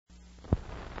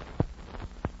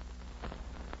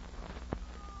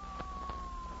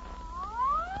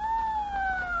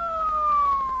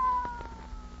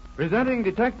Presenting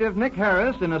Detective Nick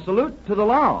Harris in a salute to the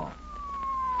law.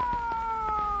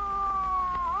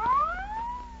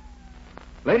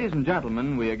 Ladies and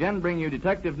gentlemen, we again bring you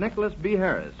Detective Nicholas B.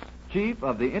 Harris, chief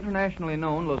of the internationally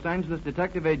known Los Angeles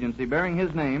Detective Agency bearing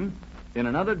his name, in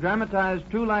another dramatized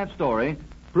true life story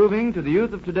proving to the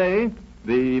youth of today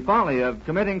the folly of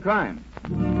committing crime.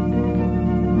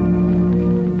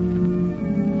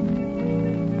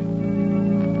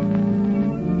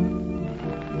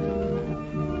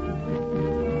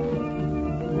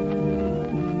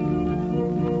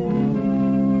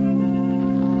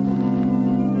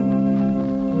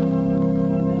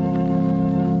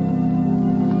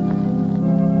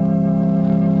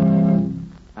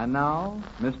 And now,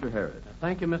 Mr. Harris.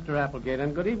 Thank you, Mr. Applegate,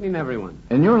 and good evening, everyone.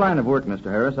 In your line of work, Mr.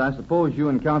 Harris, I suppose you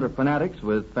encounter fanatics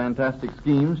with fantastic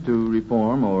schemes to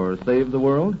reform or save the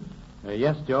world?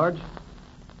 Yes, George.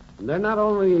 And they're not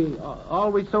only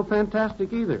always so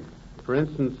fantastic either. For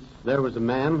instance, there was a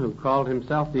man who called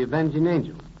himself the Avenging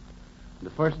Angel. The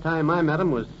first time I met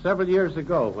him was several years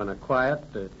ago when a quiet,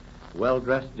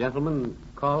 well-dressed gentleman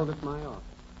called at my office.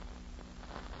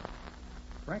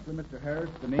 Frankly, Mr. Harris,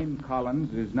 the name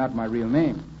Collins is not my real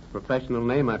name. Professional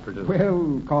name, I presume.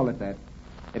 Well, call it that.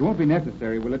 It won't be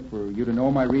necessary, will it, for you to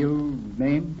know my real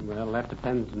name? Well, that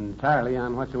depends entirely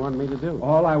on what you want me to do.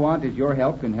 All I want is your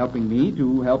help in helping me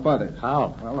to help others.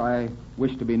 How? Well, I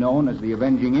wish to be known as the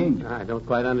Avenging Angel. I don't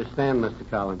quite understand, Mr.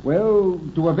 Collins. Well,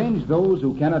 to avenge those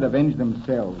who cannot avenge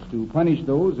themselves, to punish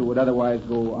those who would otherwise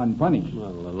go unpunished.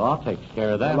 Well, the law takes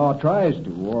care of that. The law tries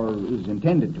to, or is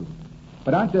intended to.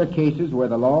 But aren't there cases where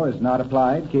the law is not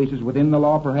applied, cases within the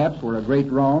law, perhaps, where a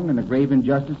great wrong and a grave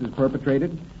injustice is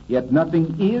perpetrated, yet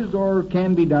nothing is or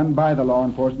can be done by the law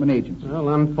enforcement agency? Well,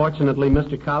 unfortunately,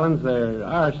 Mr. Collins, there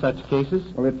are such cases.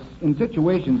 Well, it's in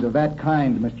situations of that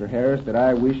kind, Mr. Harris, that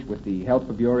I wish, with the help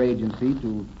of your agency,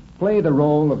 to play the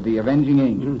role of the Avenging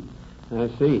Angel.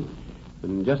 I see.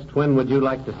 And just when would you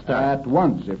like to start? At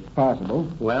once, if possible.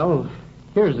 Well,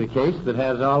 here's a case that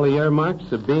has all the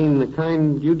earmarks of being the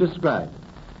kind you described.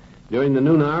 During the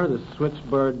noon hour, the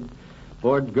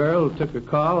switchboard girl took a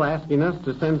call asking us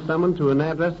to send someone to an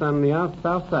address on the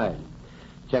south side.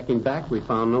 Checking back, we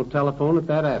found no telephone at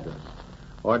that address.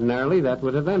 Ordinarily, that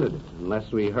would have ended it,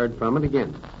 unless we heard from it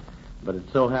again. But it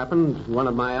so happened one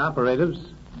of my operatives,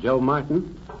 Joe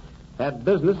Martin, had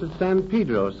business at San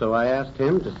Pedro, so I asked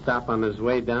him to stop on his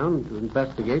way down to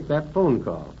investigate that phone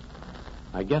call.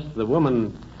 I guess the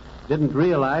woman didn't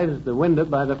realize the window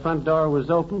by the front door was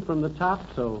open from the top,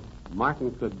 so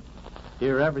Martin could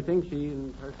hear everything she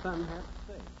and her son had to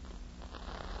say.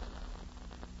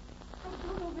 I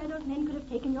don't know where those men could have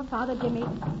taken your father, Jimmy.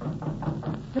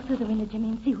 Look through the window, Jimmy,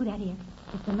 and see who that is.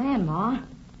 It's the man, Ma.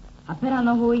 I bet I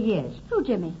know who he is. Who,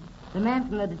 Jimmy? The man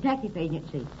from the detective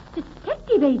agency.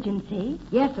 Detective agency?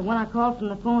 Yes, the one I called from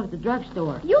the phone at the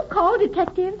drugstore. You called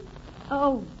detective?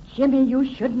 Oh, Jimmy,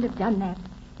 you shouldn't have done that.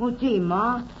 Well, gee,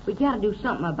 Ma, we gotta do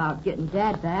something about getting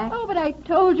Dad back. Oh, but I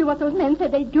told you what those men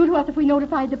said they'd do to us if we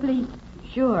notified the police.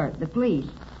 Sure, the police.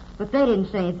 But they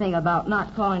didn't say anything about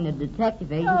not calling the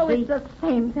detective agency. Oh, it's the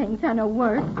same thing, son, or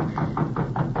worse.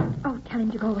 Oh, tell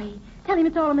him to go away. Tell him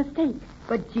it's all a mistake.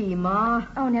 But, gee, Ma.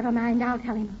 Oh, never mind. I'll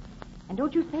tell him. And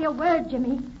don't you say a word,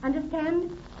 Jimmy.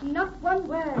 Understand? Not one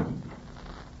word.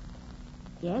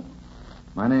 Yes?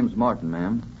 My name's Martin,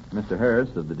 ma'am. Mr.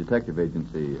 Harris of the detective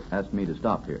agency asked me to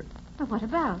stop here. Well, what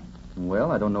about?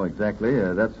 Well, I don't know exactly.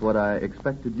 That's what I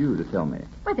expected you to tell me.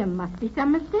 Well, there must be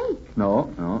some mistake.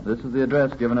 No. This is the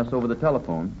address given us over the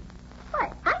telephone.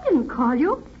 Why, I didn't call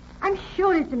you. I'm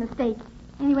sure it's a mistake.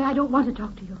 Anyway, I don't want to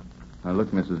talk to you. Now,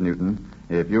 look, Mrs. Newton,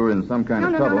 if you're in some kind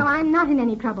of No, trouble... No, I'm not in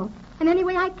any trouble. And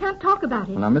anyway, I can't talk about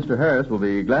it. Well, now, Mr. Harris will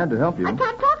be glad to help you. I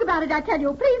can't talk about it, I tell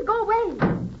you. Please go away.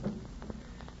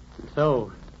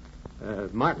 So,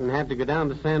 Martin had to go down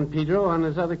to San Pedro on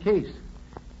his other case.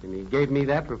 And he gave me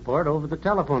that report over the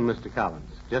telephone, Mr.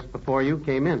 Collins, just before you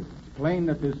came in. It's plain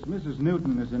that this Mrs.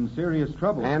 Newton is in serious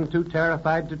trouble. And too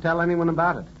terrified to tell anyone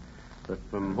about it. But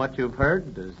from what you've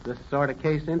heard, does this sort of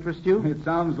case interest you? It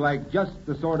sounds like just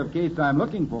the sort of case I'm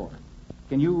looking for.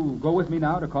 Can you go with me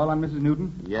now to call on Mrs.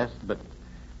 Newton? Yes, but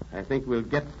I think we'll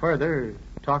get further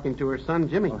talking to her son,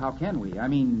 Jimmy. Well, how can we? I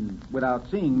mean, without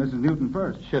seeing Mrs. Newton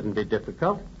first. Shouldn't be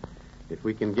difficult. If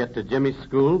we can get to Jimmy's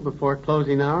school before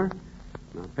closing hour,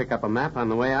 I'll pick up a map on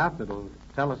the way out that'll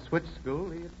tell us which school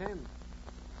he attends.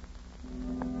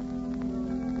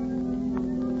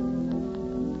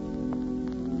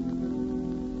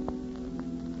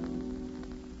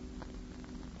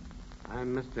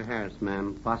 I'm Mr. Harris,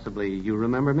 ma'am. Possibly you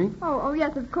remember me? Oh,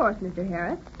 yes, of course, Mr.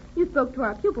 Harris. You spoke to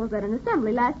our pupils at an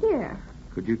assembly last year.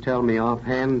 Could you tell me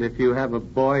offhand if you have a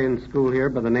boy in school here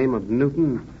by the name of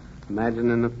Newton? Imagine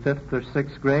in the 5th or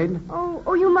 6th grade?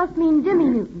 Oh, you must mean Jimmy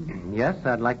Newton. Yes,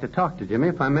 I'd like to talk to Jimmy,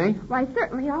 if I may. Why,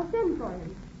 certainly, I'll send for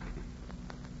him.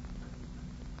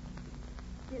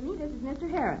 Jimmy, this is Mr.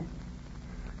 Harris.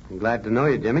 I'm glad to know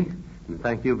you, Jimmy. And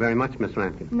thank you very much, Miss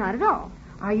Rankin. Not at all.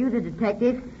 Are you the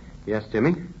detective? Yes,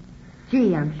 Jimmy?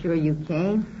 Gee, I'm sure you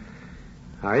came.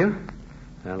 Are you?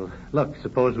 Well, look,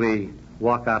 suppose we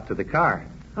walk out to the car.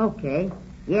 Okay.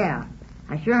 Yeah.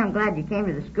 I sure am glad you came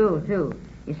to the school, too.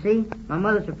 You see, my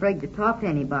mother's afraid to talk to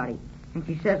anybody. And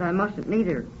she says I mustn't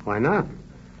neither. Why not?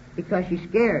 Because she's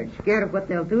scared. Scared of what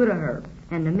they'll do to her.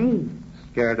 And to me.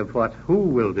 Scared of what who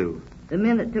will do? The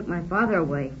men that took my father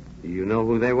away. Do you know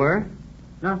who they were?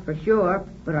 Not for sure,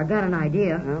 but I got an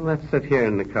idea. Well, let's sit here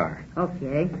in the car.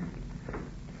 Okay.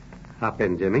 Hop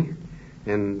in, Jimmy.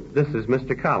 And this is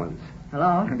Mr. Collins. Hello?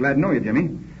 I'm glad to know you,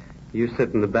 Jimmy. You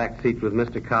sit in the back seat with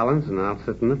Mr. Collins, and I'll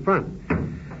sit in the front.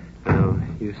 Now,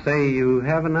 you say you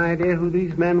have an idea who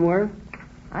these men were?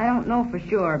 I don't know for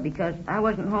sure because I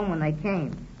wasn't home when they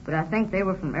came, but I think they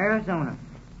were from Arizona.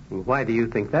 Well, why do you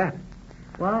think that?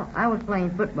 Well, I was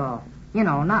playing football. You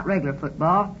know, not regular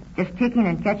football, just kicking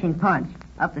and catching punts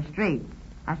up the street.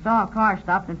 I saw a car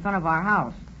stopped in front of our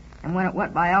house, and when it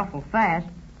went by awful fast,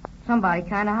 somebody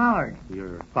kind of hollered.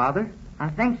 Your father? I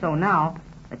think so now.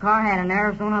 The car had an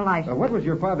Arizona license. What was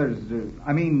your father's,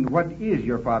 what is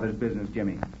your father's business,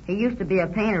 Jimmy? He used to be a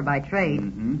painter by trade,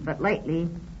 Mm-hmm. but lately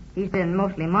he's been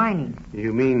mostly mining.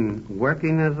 You mean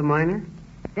working as a miner?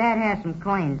 Dad has some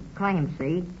claims,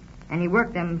 see, and he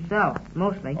worked them himself,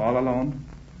 mostly. All alone?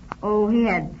 Oh, he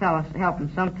had fellows to help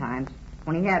him sometimes,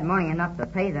 when he had money enough to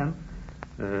pay them.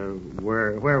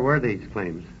 Where were these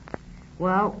claims?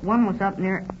 Well, one was up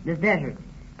near the desert.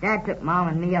 Dad took Mom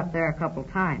and me up there a couple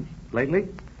times. Lately?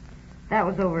 That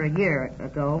was over a year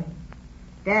ago.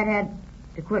 Dad had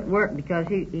to quit work because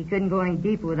he couldn't go any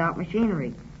deeper without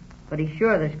machinery. But he's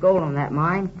sure there's gold in that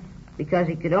mine because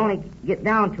he could only get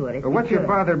down to it if he What's your could.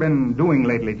 father been doing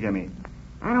lately, Jimmy?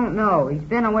 I don't know. He's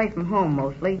been away from home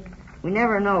mostly. We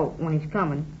never know when he's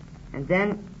coming. And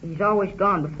then he's always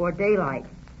gone before daylight.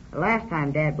 The last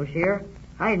time Dad was here,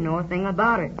 I didn't know a thing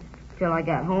about it till I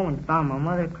got home and found my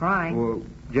mother crying. Well,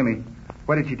 Jimmy,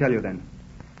 what did she tell you then?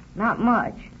 Not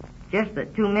much. Just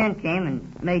that 2 men came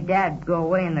and made Dad go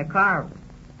away in their car.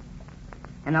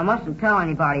 And I mustn't tell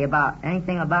anybody about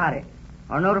anything about it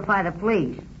or notify the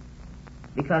police.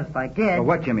 Because if I did... Well,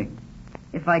 what, Jimmy?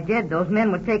 If I did, those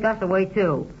men would take us away,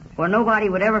 too, where nobody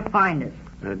would ever find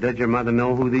us. Did your mother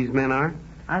know who these men are?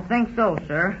 I think so,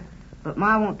 sir. But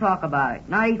Ma won't talk about it,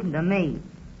 not even to me.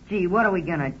 Gee, what are we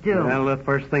going to do? Well, the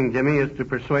first thing, Jimmy, is to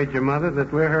persuade your mother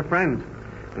that we're her friends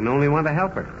and only want to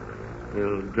help her.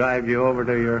 We'll drive you over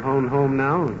to your own home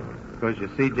now, because you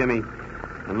see, Jimmy,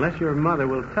 unless your mother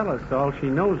will tell us all she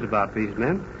knows about these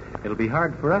men, it'll be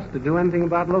hard for us to do anything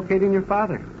about locating your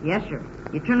father. Yes, sir.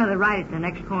 You turn to the right at the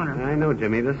next corner. I know,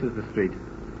 Jimmy. This is the street.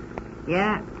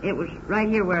 Yeah, it was right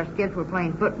here where us kids were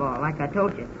playing football, like I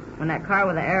told you. When that car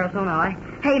with the Arizona light...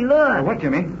 Hey, look! What,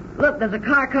 Jimmy? Look, there's a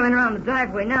car coming around the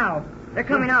driveway now. They're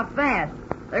coming out fast.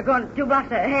 They're going 2 blocks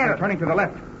They're ahead. turning to the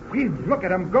left. Please, look at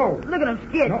them go. Look at them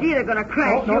skid. No. Gee, they're going to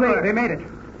crash. No, sure. they made it.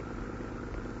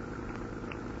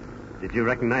 Did you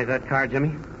recognize that car,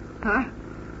 Jimmy? Huh?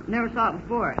 Never saw it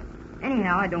before.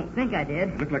 Anyhow, I don't think I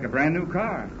did. Looked like a brand new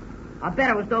car. I bet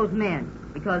it was those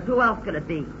men, because who else could it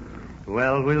be?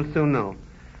 Well, we'll soon know.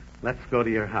 Let's go to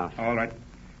your house. All right.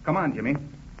 Come on, Jimmy.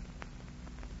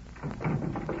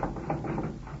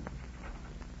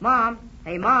 Mom.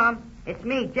 Hey, Mom. It's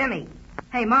me, Jimmy.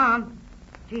 Hey, Mom.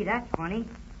 Gee, that's funny.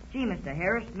 Gee, Mr.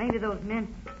 Harris, maybe those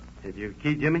men... Did you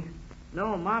key, Jimmy?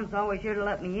 No, Mom's always here to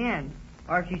let me in.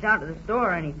 Or if she's out to the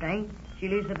store or anything, she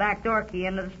leaves the back door key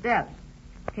under the steps.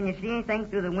 Can you see anything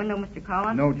through the window, Mr.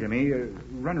 Collins? No, Jimmy.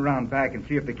 Run around back and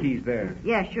see if the key's there.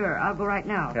 Yeah, sure. I'll go right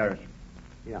now. Harris.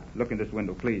 Yeah. Look in this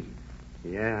window, please.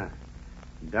 Yeah.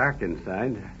 Dark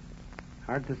inside.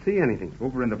 Hard to see anything.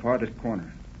 Over in the farthest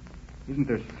corner. Isn't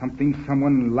there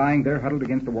someone lying there huddled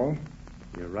against the wall?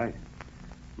 You're right.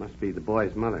 Must be the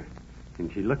boy's mother.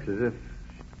 And she looks as if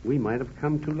we might have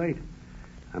come too late.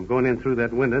 I'm going in through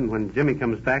that window, and when Jimmy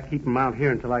comes back, keep him out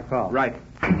here until I call. Right.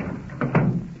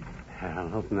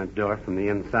 I'll open that door from the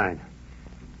inside.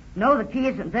 No, the key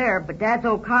isn't there, but Dad's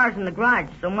old car's in the garage,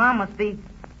 so Mom must be...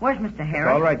 Where's Mr.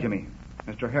 Harris? All right, Jimmy.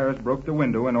 Mr. Harris broke the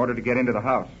window in order to get into the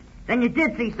house. Then you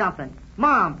did see something.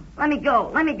 Mom, let me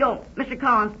go. Let me go. Mr.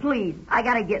 Collins, please. I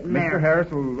gotta get in there. Mr. Harris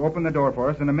will open the door for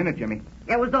us in a minute, Jimmy.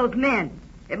 It was those men.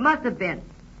 It must have been.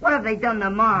 What have they done to I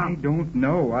Mom? don't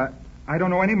know. I don't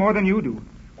know any more than you do.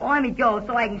 Oh, let me go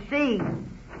so I can see.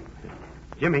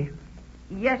 Jimmy,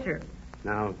 Yes, sir.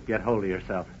 now get hold of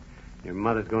yourself. Your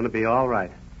mother's going to be all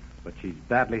right. But she's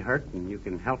badly hurt, and you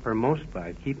can help her most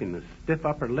by keeping a stiff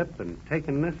upper lip and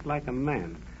taking this like a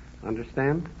man.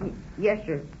 Understand? Yes,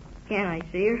 sir. Can I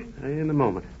see her? In a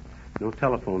moment. No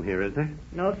telephone here, is there?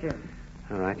 No, sir.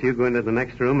 All right, you go into the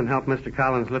next room and help Mr.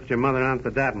 Collins lift your mother onto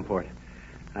the Davenport.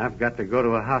 I've got to go to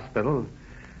a hospital.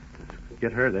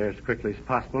 Get her there as quickly as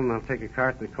possible, and I'll take a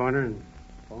car to the corner and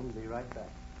phone and be right back.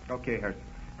 Okay, Hurst.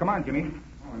 Come on, Jimmy.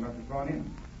 Oh, I must have gone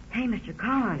in. Hey, Mr.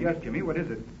 Collins. Yes, Jimmy, what is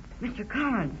it? Mr.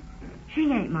 Collins.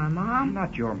 She ain't my mom.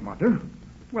 Not your mother.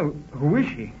 Well, who is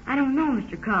she? I don't know,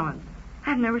 Mr. Collins.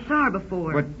 I've never saw her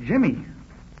before. But, Jimmy,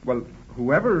 well,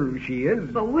 whoever she is...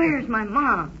 But where's my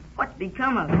mom? What's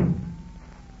become of her?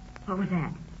 What was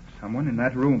that? Someone in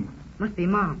that room. Must be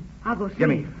Mom. I'll go see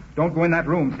Jimmy, her. don't go in that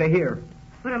room. Stay here.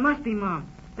 But it must be Mom.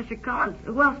 Mr. Collins,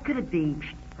 who else could it be?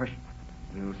 Hush.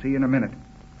 We'll see in a minute.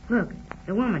 Look,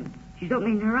 the woman. She's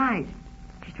opening her eyes.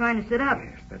 She's trying to sit up.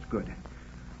 Yes, that's good.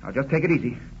 Now, just take it easy.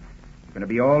 You're going to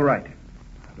be all right.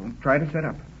 Now, don't try to sit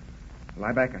up.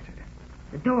 Lie back, I said.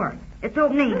 The door. It's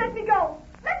opening. Let me go!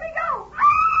 Let me go!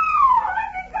 Oh,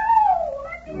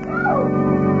 let me go! Let me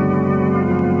go!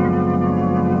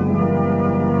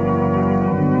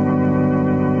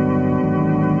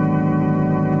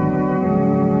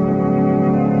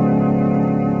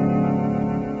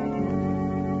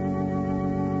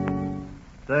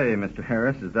 Say, Mr.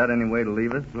 Harris, is that any way to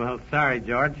leave us? Well, sorry,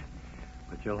 George.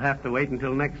 But you'll have to wait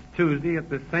until next Tuesday at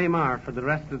the same hour for the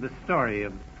rest of the story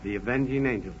of the Avenging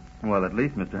Angel. Well, at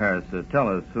least, Mr. Harris, tell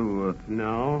us who...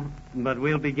 No, but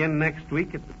we'll begin next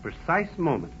week at the precise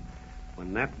moment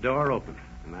when that door opens.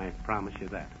 And I promise you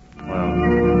that.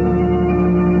 Well...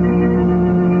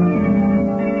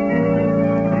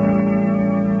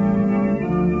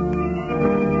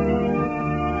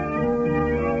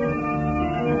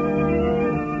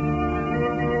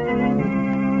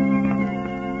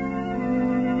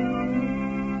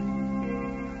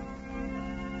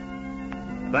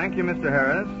 Thank you, Mr.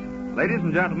 Harris. Ladies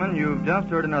and gentlemen, you've just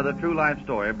heard another true life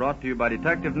story brought to you by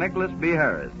Detective Nicholas B.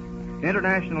 Harris,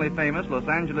 internationally famous Los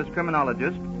Angeles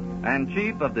criminologist and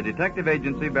chief of the detective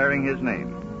agency bearing his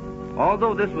name.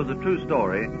 Although this was a true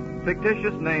story,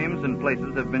 fictitious names and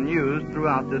places have been used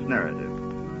throughout this narrative.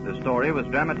 The story was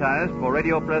dramatized for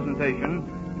radio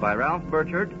presentation by Ralph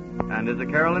Burchard and is a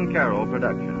Carolyn Carroll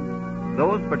production.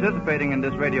 Those participating in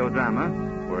this radio drama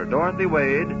were Dorothy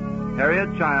Wade,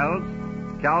 Harriet Childs,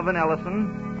 Calvin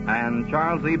Ellison, and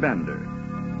Charles E. Bender.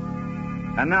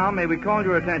 And now, may we call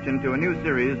your attention to a new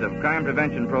series of crime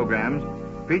prevention programs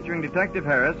featuring Detective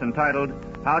Harris entitled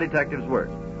How Detectives Work.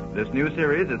 This new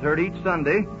series is heard each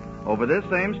Sunday over this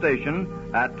same station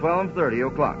at 12:30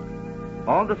 o'clock.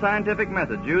 All the scientific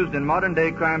methods used in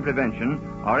modern-day crime prevention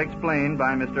are explained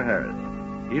by Mr. Harris.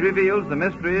 He reveals the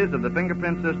mysteries of the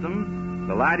fingerprint system,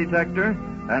 the lie detector,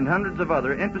 and hundreds of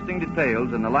other interesting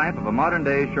details in the life of a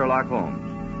modern-day Sherlock Holmes.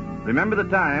 Remember the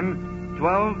time,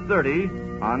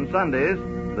 12:30 on Sundays,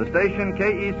 the station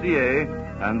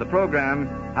KECA and the program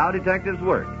How Detectives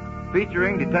Work,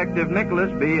 featuring Detective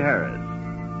Nicholas B. Harris.